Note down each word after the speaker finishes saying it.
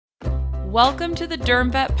Welcome to the Derm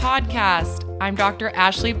Vet podcast. I'm Dr.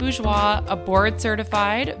 Ashley Bourgeois, a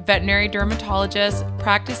board-certified veterinary dermatologist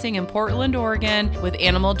practicing in Portland, Oregon with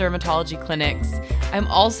animal dermatology clinics. I'm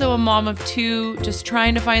also a mom of two, just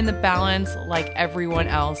trying to find the balance like everyone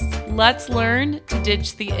else. Let's learn to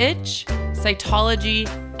ditch the itch, cytology,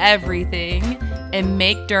 everything, and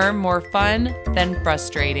make derm more fun than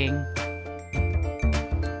frustrating.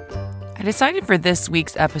 I decided for this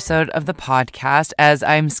week's episode of the podcast, as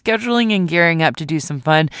I'm scheduling and gearing up to do some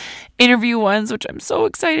fun interview ones, which I'm so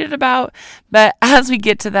excited about. But as we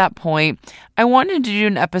get to that point, I wanted to do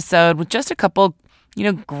an episode with just a couple,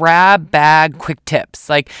 grab bag quick tips,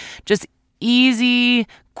 like just easy,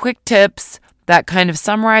 quick tips that kind of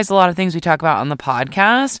summarize a lot of things we talk about on the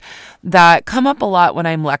podcast that come up a lot when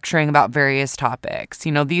I'm lecturing about various topics.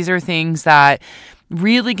 These are things that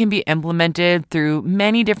really can be implemented through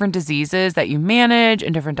many different diseases that you manage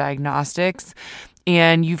and different diagnostics.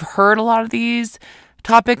 And you've heard a lot of these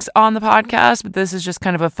topics on the podcast, but this is just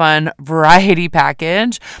kind of a fun variety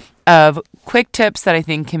package of quick tips that I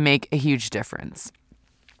think can make a huge difference.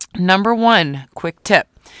 Number one, quick tip.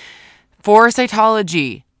 For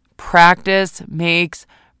cytology, practice makes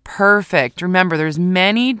perfect. Remember, there's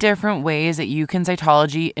many different ways that you can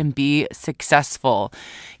cytology and be successful.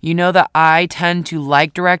 You know that I tend to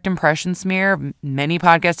like direct impression smear, many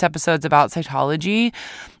podcast episodes about cytology.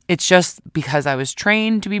 It's just because I was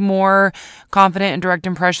trained to be more confident in direct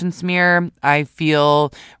impression smear. I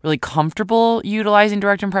feel really comfortable utilizing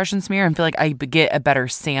direct impression smear and feel like I get a better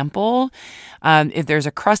sample. If there's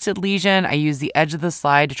a crusted lesion, I use the edge of the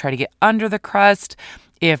slide to try to get under the crust.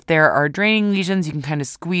 If there are draining lesions, you can kind of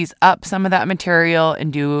squeeze up some of that material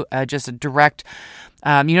and do just a direct,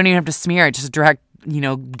 you don't even have to smear it, just a direct,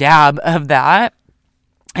 dab of that.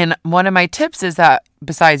 And one of my tips is that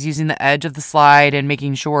besides using the edge of the slide and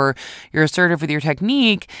making sure you're assertive with your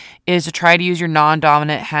technique is to try to use your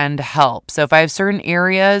non-dominant hand to help. So if I have certain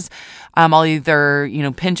areas, I'll either,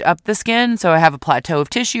 pinch up the skin so I have a plateau of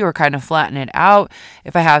tissue or kind of flatten it out.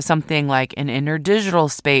 If I have something like an interdigital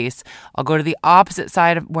space, I'll go to the opposite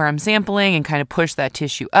side of where I'm sampling and kind of push that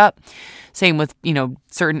tissue up. Same with,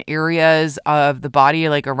 certain areas of the body,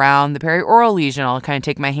 like around the perioral lesion, I'll kind of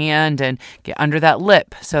take my hand and get under that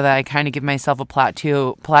lip so that I kind of give myself a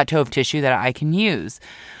plateau of tissue that I can use.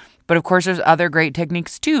 But of course, there's other great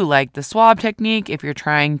techniques too, like the swab technique. If you're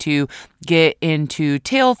trying to get into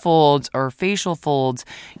tail folds or facial folds,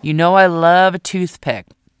 I love a toothpick.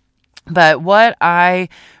 But what I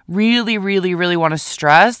really, really, really want to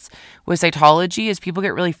stress with cytology is people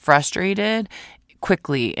get really frustrated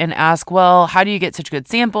quickly and ask, well, how do you get such good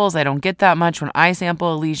samples? I don't get that much when I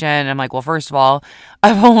sample a lesion. And I'm like, well, first of all,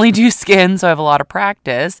 I've only do skin, so I have a lot of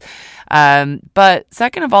practice. But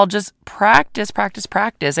second of all, just practice.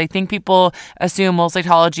 I think people assume, well,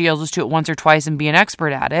 cytology, I'll just do it once or twice and be an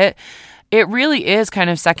expert at it. It really is kind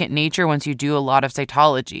of second nature once you do a lot of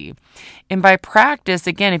cytology. And by practice,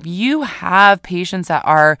 again, if you have patients that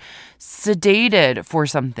are sedated for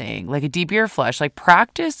something, like a deep ear flush, like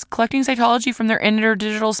practice collecting cytology from their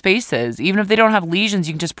interdigital spaces. Even if they don't have lesions,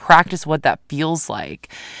 you can just practice what that feels like.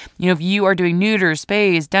 If you are doing neuters,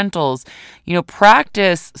 spays, dentals,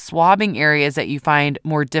 practice swabbing areas that you find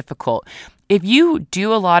more difficult. If you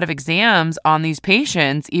do a lot of exams on these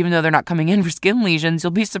patients, even though they're not coming in for skin lesions,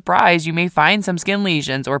 you'll be surprised. You may find some skin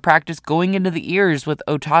lesions or practice going into the ears with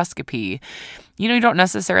otoscopy. You don't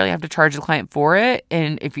necessarily have to charge the client for it.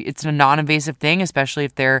 And if it's a non-invasive thing, especially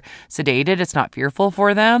if they're sedated, it's not fearful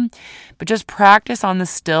for them. But just practice on the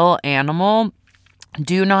still animal.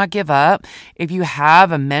 Do not give up. If you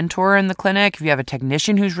have a mentor in the clinic, if you have a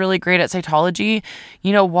technician who's really great at cytology,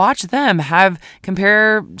 watch them,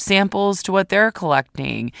 compare samples to what they're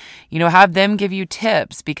collecting, have them give you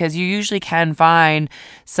tips, because you usually can find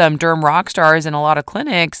some derm rock stars in a lot of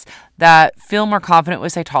clinics that feel more confident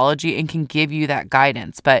with cytology and can give you that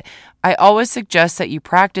guidance. But I always suggest that you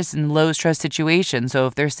practice in low stress situations. So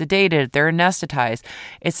if they're sedated, they're anesthetized,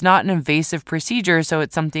 it's not an invasive procedure. So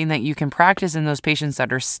it's something that you can practice in those patients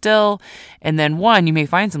that are still. And then one, you may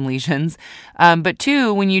find some lesions. But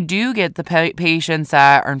two, when you do get the patients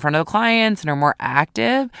that are in front of the clients and are more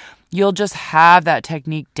active, you'll just have that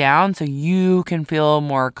technique down so you can feel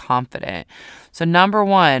more confident. So number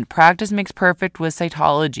one, practice makes perfect with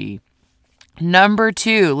cytology. Number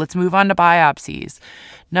two, let's move on to biopsies.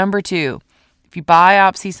 Number two, if you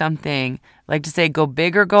biopsy something, I like to say go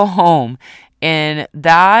big or go home. And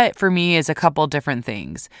that for me is a couple different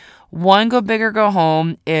things. One, go big or go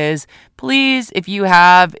home is, please, if you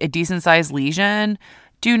have a decent sized lesion,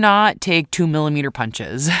 do not take 2mm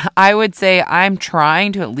punches. I would say I'm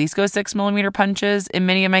trying to at least go 6mm punches in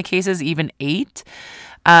many of my cases, even 8.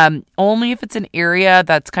 Only if it's an area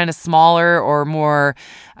that's kind of smaller or more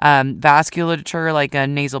vasculature, like a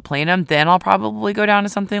nasal planum, then I'll probably go down to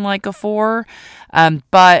something like a 4.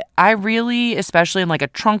 But I really, especially in like a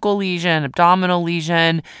truncal lesion, abdominal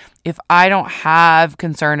lesion, if I don't have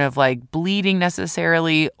concern of like bleeding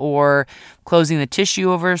necessarily or closing the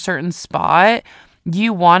tissue over a certain spot,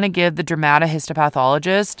 you want to give the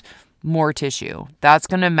dermatohistopathologist more tissue. That's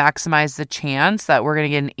going to maximize the chance that we're going to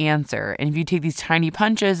get an answer. And if you take these tiny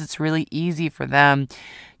punches, it's really easy for them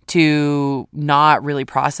to not really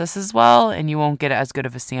process as well, and you won't get as good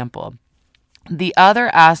of a sample. The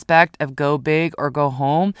other aspect of go big or go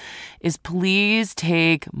home is please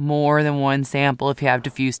take more than one sample if you have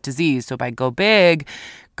diffuse disease. So by go big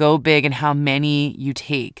in how many you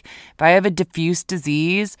take. If I have a diffuse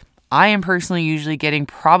disease, I am personally usually getting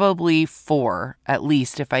probably 4, at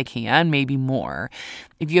least if I can, maybe more.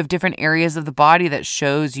 If you have different areas of the body that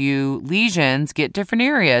shows you lesions, get different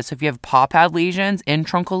areas. So if you have paw pad lesions and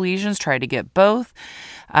truncal lesions, try to get both.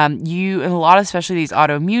 In a lot of, especially these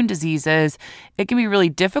autoimmune diseases, it can be really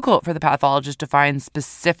difficult for the pathologist to find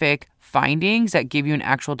specific findings that give you an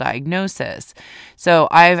actual diagnosis. So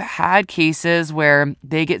I've had cases where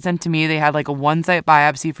they get sent to me, they had like a 1-site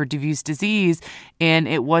biopsy for diffuse disease and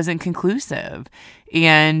it wasn't conclusive.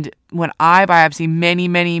 And when I biopsy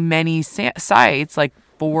many sites, like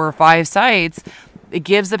 4 or 5 sites, it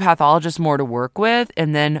gives the pathologist more to work with.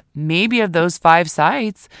 And then maybe of those 5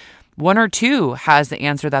 sites, 1 or 2 has the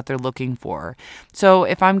answer that they're looking for. So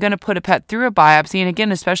if I'm going to put a pet through a biopsy, and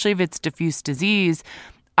again, especially if it's diffuse disease,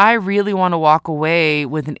 I really want to walk away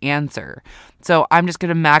with an answer. So I'm just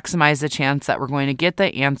going to maximize the chance that we're going to get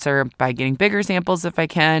the answer by getting bigger samples if I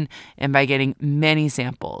can, and by getting many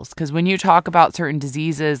samples. Because when you talk about certain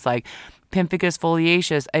diseases like pemphigus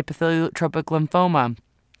foliaceus, epitheliotropic lymphoma,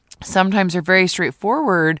 sometimes they're very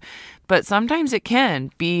straightforward, but sometimes it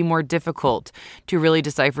can be more difficult to really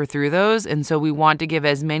decipher through those. And so we want to give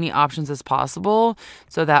as many options as possible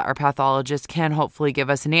so that our pathologist can hopefully give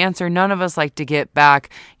us an answer. None of us like to get back,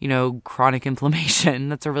 chronic inflammation.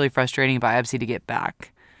 That's a really frustrating biopsy to get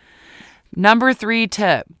back. Number 3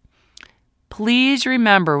 tip. Please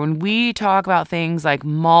remember when we talk about things like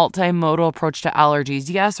multimodal approach to allergies,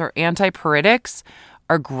 yes, or antipyretics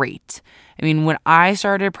are great. I mean, when I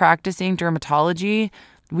started practicing dermatology,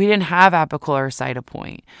 we didn't have apicolor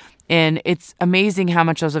cytopoint. And it's amazing how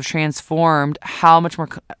much those have transformed, how much more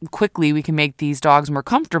quickly we can make these dogs more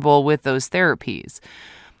comfortable with those therapies.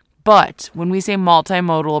 But when we say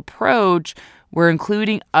multimodal approach, we're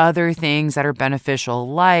including other things that are beneficial,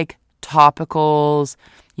 like topicals,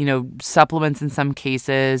 supplements in some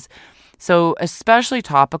cases. So especially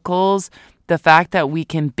topicals, the fact that we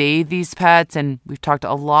can bathe these pets, and we've talked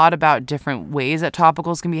a lot about different ways that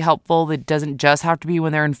topicals can be helpful. It doesn't just have to be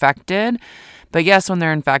when they're infected. But yes, when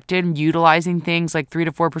they're infected, utilizing things like 3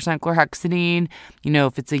 to 4% chlorhexidine,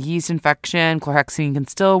 if it's a yeast infection, chlorhexidine can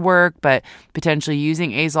still work, but potentially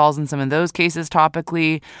using azoles in some of those cases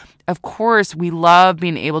topically. Of course, we love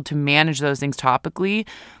being able to manage those things topically,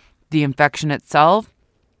 the infection itself.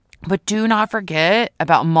 But do not forget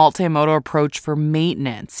about multimodal approach for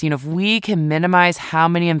maintenance. If we can minimize how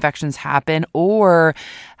many infections happen or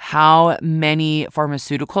how many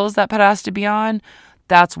pharmaceuticals that pet has to be on,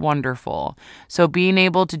 that's wonderful. So being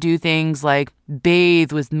able to do things like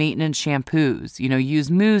bathe with maintenance shampoos,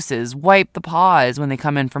 use mousses, wipe the paws when they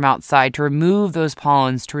come in from outside to remove those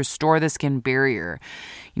pollens, to restore the skin barrier.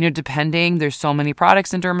 Depending, there's so many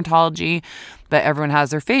products in dermatology, but everyone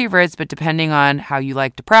has their favorites. But depending on how you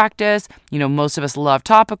like to practice, most of us love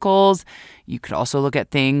topicals. You could also look at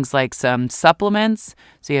things like some supplements.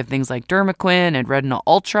 So you have things like Dermaquin and Retinol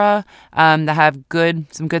Ultra that have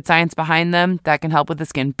some good science behind them that can help with the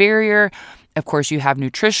skin barrier. Of course, you have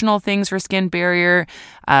nutritional things for skin barrier,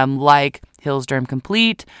 like Hill's Derm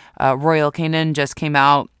Complete. Royal Canin just came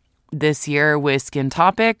out this year with Skin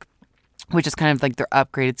Topic, which is kind of like their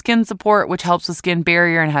upgraded skin support, which helps with skin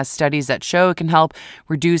barrier and has studies that show it can help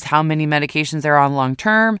reduce how many medications they're on long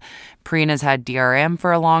term. Purina's had DRM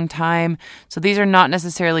for a long time. So these are not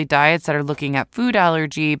necessarily diets that are looking at food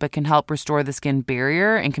allergy, but can help restore the skin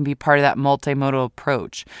barrier and can be part of that multimodal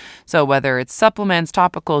approach. So whether it's supplements,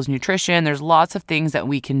 topicals, nutrition, there's lots of things that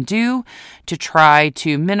we can do to try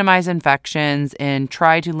to minimize infections and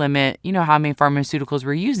try to limit, how many pharmaceuticals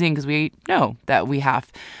we're using, because we know that we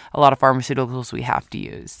have a lot of pharmaceuticals we have to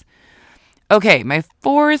use. Okay, my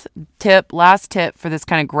 4th tip, last tip for this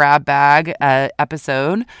kind of grab bag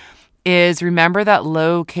episode is remember that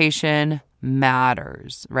location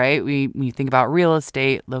matters, right? When you think about real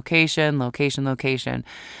estate, location matters.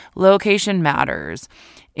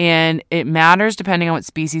 And it matters depending on what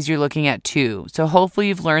species you're looking at too. So hopefully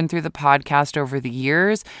you've learned through the podcast over the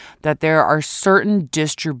years that there are certain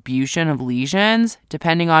distribution of lesions,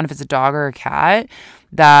 depending on if it's a dog or a cat,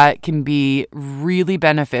 that can be really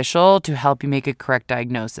beneficial to help you make a correct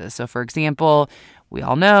diagnosis. So for example, we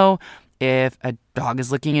all know if a dog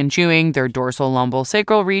is licking and chewing their dorsal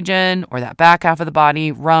lumbosacral region or that back half of the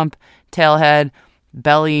body, rump, tail head,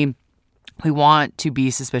 belly, we want to be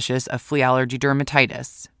suspicious of flea allergy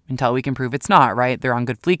dermatitis until we can prove it's not, right? They're on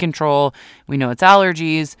good flea control. We know it's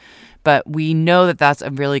allergies, but we know that that's a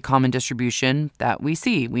really common distribution that we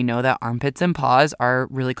see. We know that armpits and paws are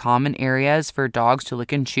really common areas for dogs to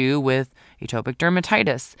lick and chew with atopic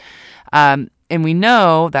dermatitis. And we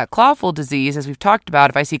know that clawfoot disease, as we've talked about,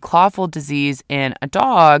 if I see clawfoot disease in a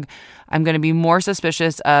dog, I'm going to be more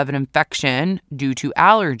suspicious of an infection due to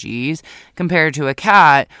allergies compared to a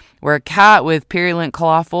cat, where a cat with purulent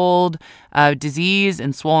clawfoot disease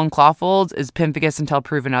and swollen claw folds is pemphigus until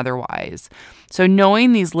proven otherwise. So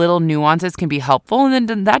knowing these little nuances can be helpful, and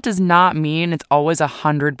then that does not mean it's always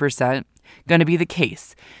 100% going to be the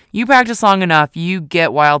case. You practice long enough, you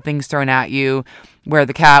get wild things thrown at you, where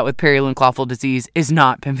the cat with purulent clawfoot disease is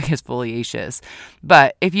not pemphigus foliaceus.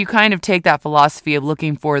 But if you kind of take that philosophy of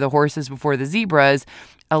looking for the horses before the zebras,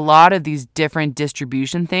 a lot of these different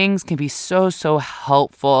distribution things can be so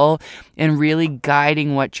helpful in really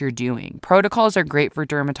guiding what you're doing. Protocols are great for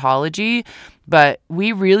dermatology, but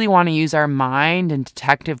we really want to use our mind and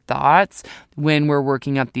detective thoughts when we're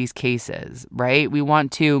working up these cases, right? We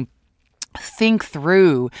want to think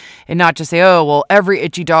through and not just say, oh, well, every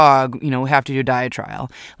itchy dog, we have to do a diet trial.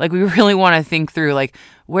 Like, we really want to think through, like,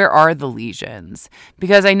 where are the lesions?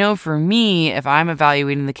 Because I know for me, if I'm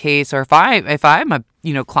evaluating the case, or if I'm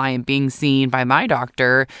a, client being seen by my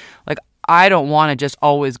doctor, like, I don't want to just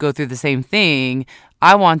always go through the same thing.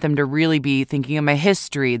 I want them to really be thinking of my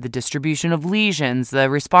history, the distribution of lesions, the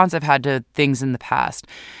response I've had to things in the past,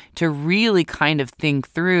 to really kind of think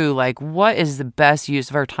through, like, what is the best use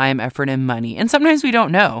of our time, effort, and money? And sometimes we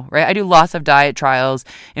don't know, right? I do lots of diet trials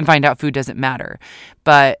and find out food doesn't matter.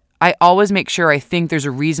 But I always make sure I think there's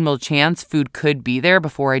a reasonable chance food could be there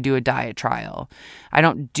before I do a diet trial. I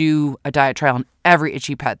don't do a diet trial on every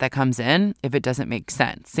itchy pet that comes in if it doesn't make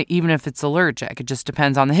sense, even if it's allergic. It just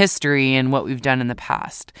depends on the history and what we've done in the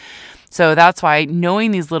past. So that's why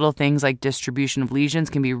knowing these little things like distribution of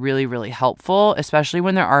lesions can be really, really helpful, especially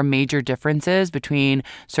when there are major differences between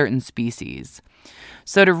certain species.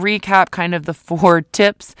 So to recap kind of the 4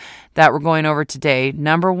 tips that we're going over today.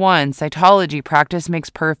 Number 1, cytology, practice makes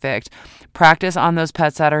perfect. Practice on those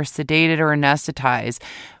pets that are sedated or anesthetized.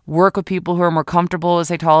 Work with people who are more comfortable with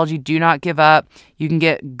cytology. Do not give up. You can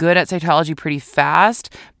get good at cytology pretty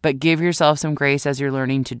fast, but give yourself some grace as you're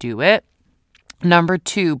learning to do it. Number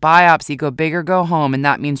 2, biopsy, go big or go home. And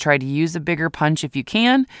that means try to use a bigger punch if you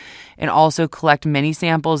can, and also collect many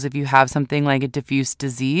samples if you have something like a diffuse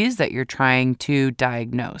disease that you're trying to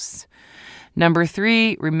diagnose. Number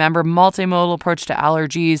 3, remember multimodal approach to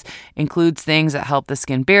allergies includes things that help the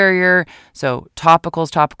skin barrier. So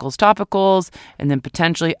topicals, and then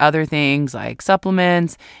potentially other things like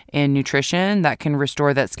supplements and nutrition that can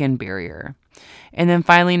restore that skin barrier. And then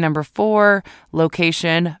finally, number 4,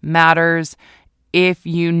 location matters. If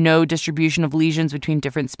you know distribution of lesions between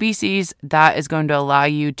different species, that is going to allow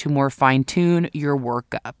you to more fine-tune your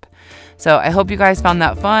workup. So I hope you guys found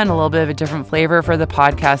that fun, a little bit of a different flavor for the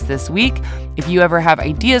podcast this week. If you ever have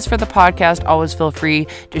ideas for the podcast, always feel free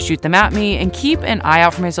to shoot them at me, and keep an eye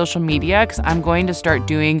out for my social media, because I'm going to start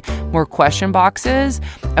doing more question boxes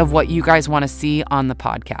of what you guys want to see on the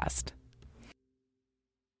podcast.